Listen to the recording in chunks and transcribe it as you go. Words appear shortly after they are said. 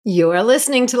You are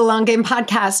listening to the Long Game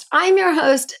Podcast. I'm your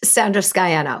host, Sandra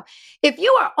Scaiano. If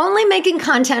you are only making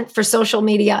content for social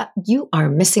media, you are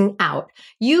missing out.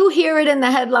 You hear it in the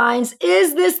headlines.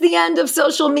 Is this the end of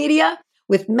social media?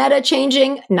 With Meta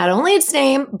changing not only its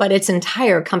name, but its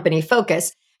entire company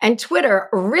focus, and Twitter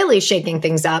really shaking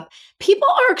things up, people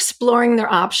are exploring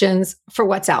their options for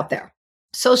what's out there.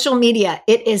 Social media,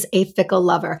 it is a fickle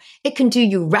lover. It can do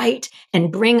you right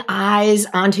and bring eyes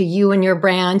onto you and your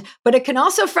brand, but it can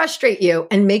also frustrate you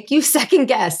and make you second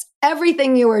guess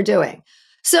everything you are doing.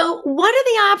 So what are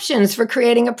the options for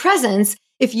creating a presence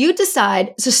if you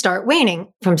decide to start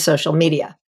waning from social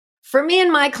media? For me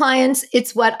and my clients,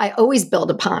 it's what I always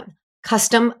build upon: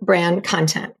 custom brand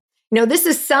content. This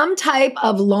is some type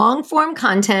of long form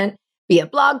content, be it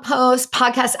blog posts,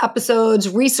 podcast episodes,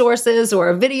 resources, or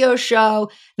a video show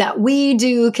that we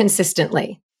do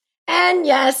consistently. And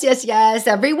yes,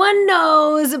 everyone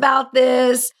knows about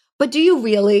this, but do you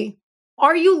really?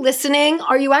 Are you listening?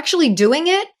 Are you actually doing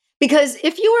it? Because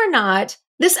if you are not,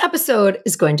 this episode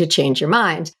is going to change your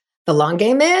mind. The long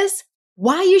game is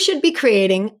why you should be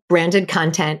creating branded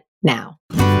content now.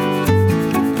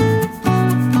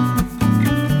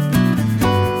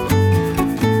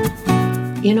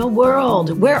 In a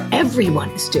world where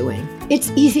everyone is doing, it's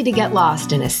easy to get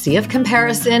lost in a sea of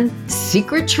comparison,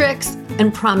 secret tricks,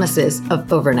 and promises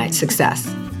of overnight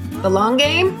success. The long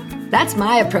game? That's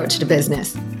my approach to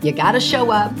business. You gotta show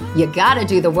up, you gotta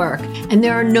do the work, and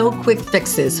there are no quick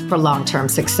fixes for long-term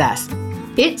success.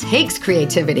 It takes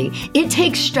creativity, it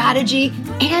takes strategy,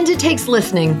 and it takes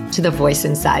listening to the voice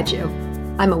inside you.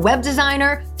 I'm a web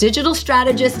designer, digital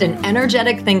strategist, and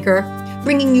energetic thinker,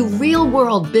 bringing you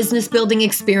real-world business-building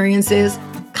experiences,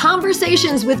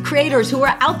 conversations with creators who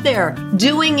are out there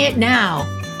doing it now,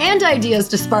 and ideas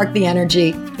to spark the energy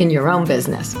in your own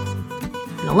business.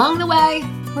 And along the way,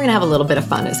 we're going to have a little bit of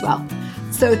fun as well.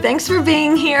 So thanks for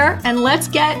being here, and let's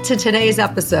get to today's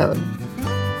episode.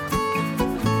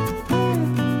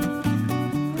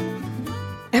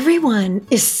 Everyone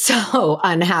is so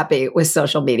unhappy with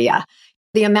social media.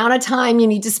 The amount of time you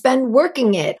need to spend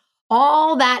working it,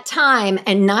 all that time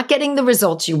and not getting the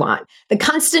results you want, the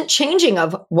constant changing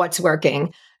of what's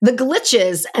working, the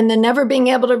glitches and the never being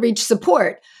able to reach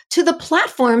support, to the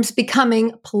platforms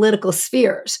becoming political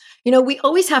spheres. We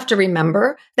always have to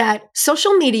remember that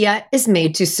social media is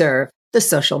made to serve the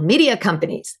social media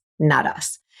companies, not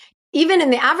us. Even in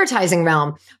the advertising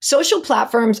realm, social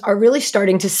platforms are really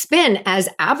starting to spin as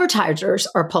advertisers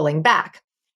are pulling back.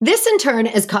 This in turn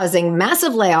is causing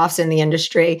massive layoffs in the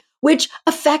industry, which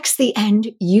affects the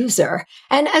end user.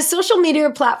 And as social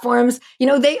media platforms,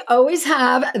 they always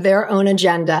have their own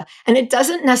agenda, and it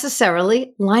doesn't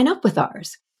necessarily line up with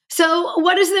ours. So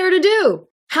what is there to do?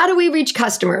 How do we reach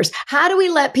customers? How do we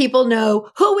let people know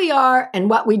who we are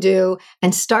and what we do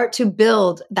and start to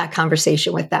build that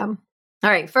conversation with them?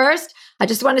 All right, first, I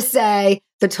just want to say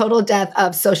the total death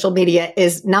of social media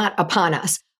is not upon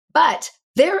us, but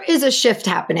there is a shift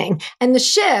happening, and the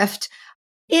shift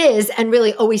is and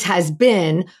really always has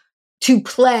been to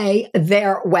play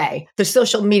their way, the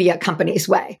social media company's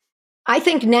way. I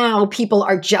think now people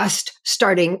are just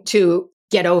starting to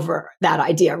get over that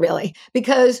idea, really,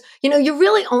 because, you're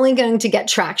really only going to get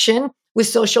traction with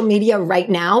social media right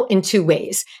now in two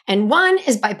ways. And one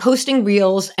is by posting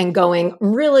reels and going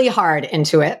really hard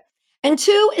into it. And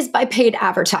two is by paid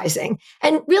advertising.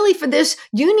 And really for this,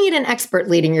 you need an expert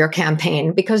leading your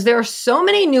campaign because there are so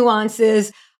many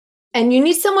nuances. And you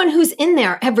need someone who's in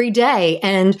there every day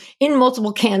and in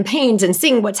multiple campaigns and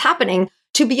seeing what's happening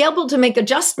to be able to make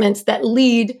adjustments that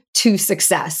lead to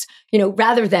success,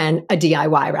 rather than a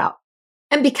DIY route.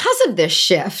 And because of this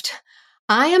shift,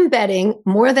 I am betting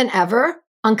more than ever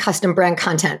on custom brand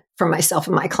content for myself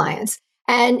and my clients.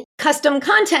 And custom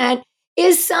content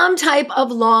is some type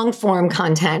of long form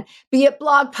content, be it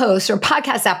blog posts or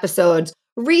podcast episodes,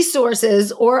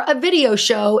 resources, or a video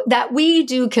show that we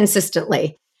do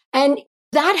consistently. And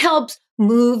that helps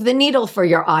move the needle for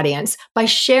your audience by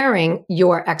sharing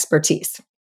your expertise.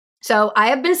 So I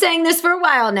have been saying this for a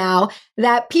while now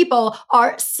that people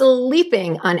are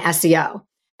sleeping on SEO.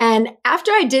 And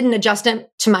after I did an adjustment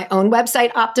to my own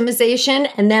website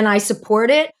optimization, and then I support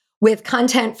it with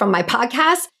content from my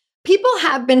podcast, people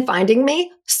have been finding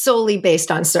me solely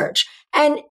based on search.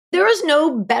 And there is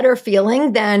no better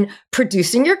feeling than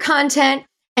producing your content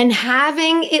and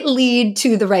having it lead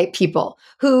to the right people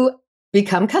who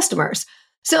become customers.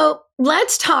 So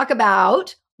let's talk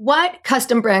about what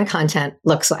custom brand content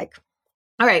looks like.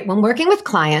 All right, when working with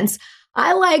clients,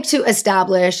 I like to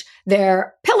establish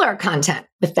their pillar content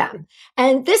with them.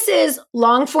 And this is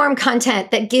long form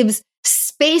content that gives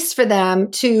space for them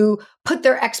to put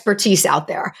their expertise out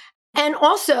there. And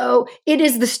also, it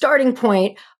is the starting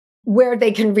point where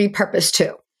they can repurpose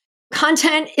to.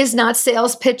 Content is not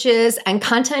sales pitches and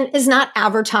content is not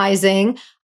advertising,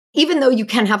 even though you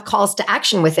can have calls to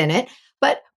action within it.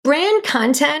 But brand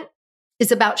content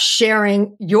is about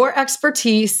sharing your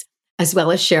expertise as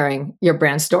well as sharing your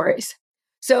brand stories.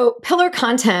 So pillar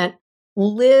content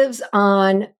lives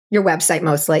on your website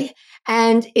mostly,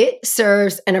 and it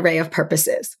serves an array of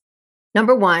purposes.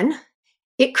 Number one,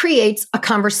 it creates a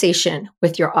conversation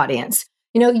with your audience.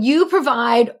 You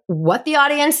provide what the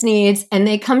audience needs and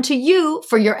they come to you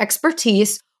for your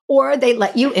expertise, or they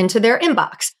let you into their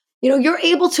inbox. You're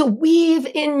able to weave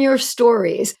in your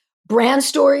stories, brand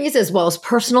stories as well as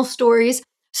personal stories,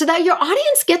 so that your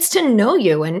audience gets to know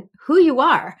you and who you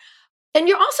are. And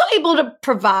you're also able to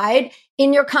provide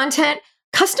in your content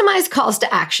customized calls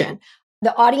to action.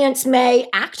 The audience may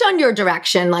act on your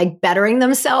direction, like bettering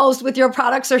themselves with your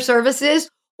products or services,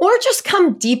 or just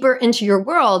come deeper into your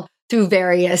world through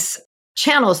various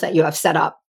channels that you have set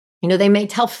up. They may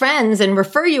tell friends and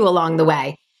refer you along the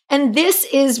way. And this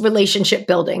is relationship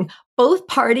building. Both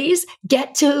parties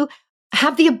get to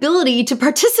have the ability to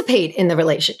participate in the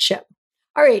relationship.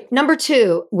 All right, number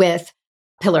two with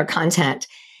pillar content.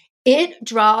 It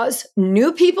draws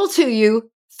new people to you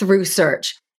through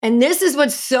search. And this is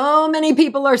what so many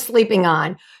people are sleeping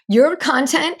on. Your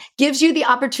content gives you the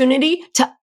opportunity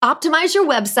to optimize your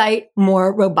website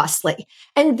more robustly.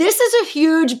 And this is a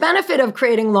huge benefit of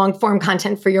creating long form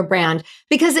content for your brand,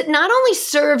 because it not only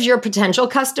serves your potential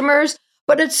customers,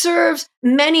 but it serves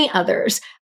many others,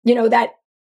 that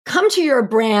come to your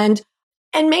brand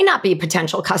and may not be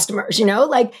potential customers,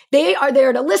 like they are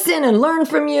there to listen and learn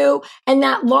from you. And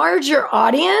that larger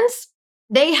audience,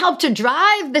 they help to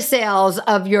drive the sales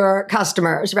of your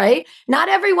customers, right? Not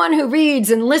everyone who reads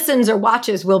and listens or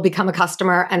watches will become a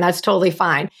customer, and that's totally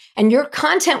fine. And your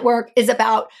content work is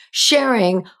about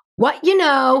sharing what you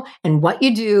know and what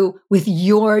you do with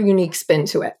your unique spin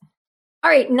to it.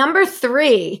 All right, number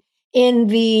three in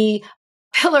the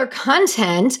pillar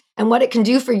content and what it can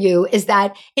do for you is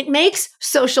that it makes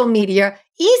social media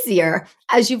easier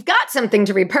as you've got something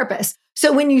to repurpose.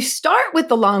 So when you start with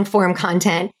the long form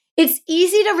content, it's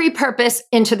easy to repurpose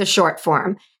into the short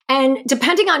form. And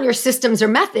depending on your systems or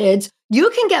methods, you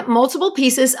can get multiple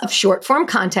pieces of short form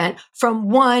content from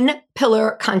one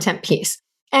pillar content piece.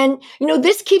 And,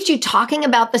 this keeps you talking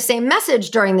about the same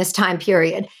message during this time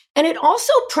period. And it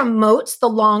also promotes the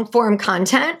long form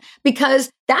content because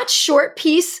that short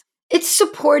piece, it's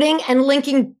supporting and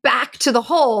linking back to the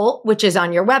whole, which is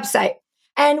on your website.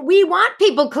 And we want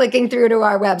people clicking through to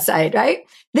our website, right?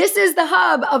 This is the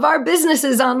hub of our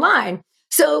businesses online.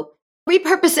 So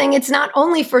repurposing, it's not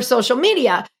only for social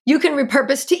media. You can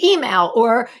repurpose to email,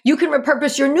 or you can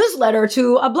repurpose your newsletter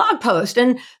to a blog post.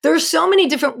 And there's so many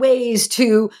different ways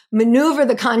to maneuver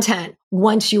the content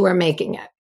once you are making it.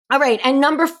 All right. And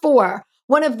number four,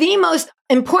 one of the most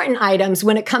important items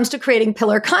when it comes to creating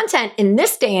pillar content in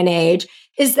this day and age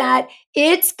is that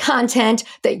it's content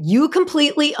that you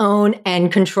completely own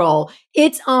and control.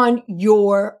 It's on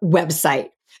your website.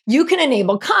 You can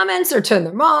enable comments or turn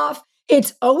them off.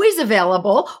 It's always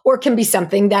available, or can be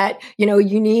something that,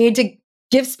 you need to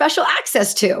give special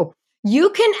access to.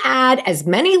 You can add as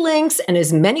many links and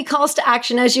as many calls to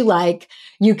action as you like.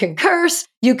 You can curse.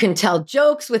 You can tell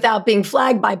jokes without being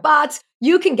flagged by bots.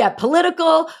 You can get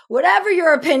political. Whatever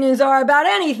your opinions are about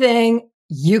anything,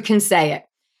 you can say it.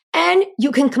 And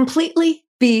you can completely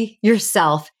be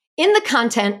yourself in the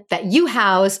content that you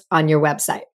house on your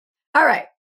website. All right.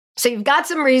 So you've got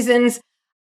some reasons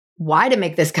why to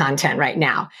make this content right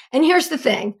now. And here's the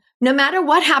thing. No matter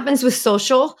what happens with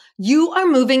social, you are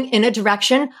moving in a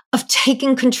direction of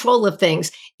taking control of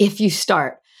things if you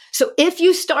start. So if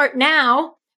you start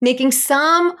now making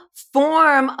some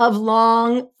form of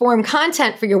long form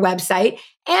content for your website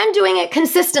and doing it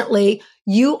consistently,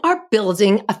 you are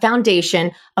building a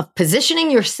foundation of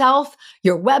positioning yourself,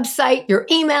 your website, your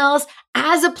emails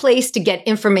as a place to get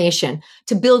information,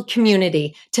 to build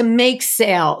community, to make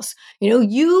sales.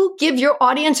 You give your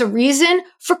audience a reason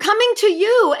for coming to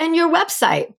you and your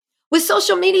website. With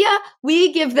social media,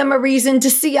 we give them a reason to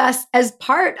see us as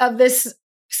part of this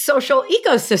social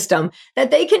ecosystem that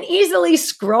they can easily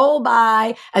scroll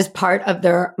by as part of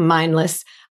their mindless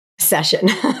session.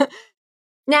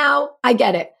 Now, I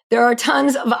get it. There are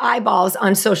tons of eyeballs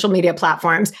on social media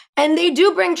platforms, and they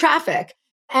do bring traffic.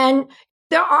 And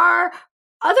there are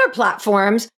other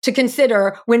platforms to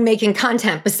consider when making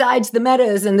content besides the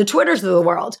Metas and the Twitters of the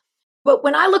world. But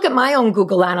when I look at my own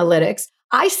Google Analytics,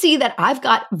 I see that I've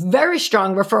got very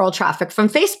strong referral traffic from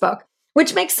Facebook.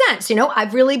 which makes sense.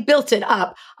 I've really built it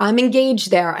up. I'm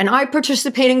engaged there and I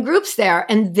participate in groups there,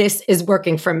 and this is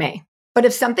working for me. But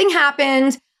if something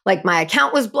happened, like my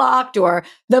account was blocked or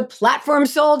the platform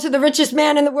sold to the richest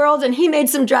man in the world and he made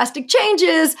some drastic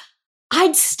changes,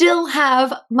 I'd still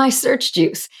have my search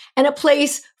juice and a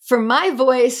place for my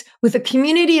voice with a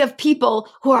community of people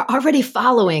who are already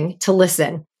following to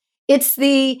listen. It's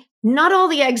the not all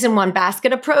the eggs in one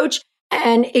basket approach,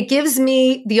 and it gives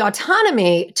me the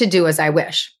autonomy to do as I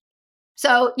wish.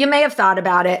 So you may have thought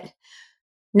about it.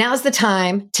 Now's the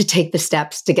time to take the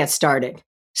steps to get started.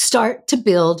 Start to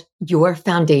build your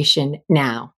foundation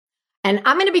now. And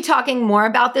I'm going to be talking more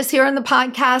about this here in the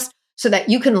podcast so that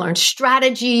you can learn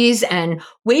strategies and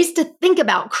ways to think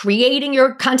about creating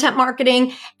your content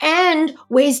marketing and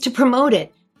ways to promote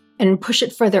it and push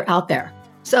it further out there.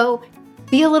 So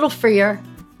be a little freer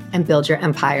and build your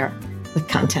empire with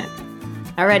content.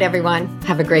 All right, everyone,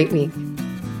 have a great week.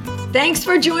 Thanks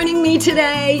for joining me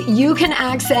today. You can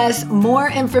access more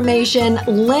information,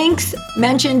 links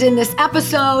mentioned in this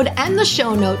episode, and the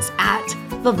show notes at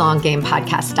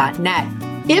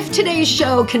thelonggamepodcast.net. If today's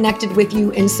show connected with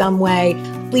you in some way,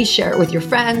 please share it with your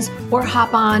friends or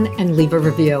hop on and leave a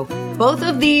review. Both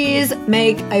of these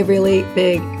make a really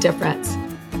big difference.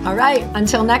 All right,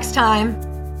 until next time,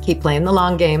 keep playing the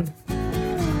long game.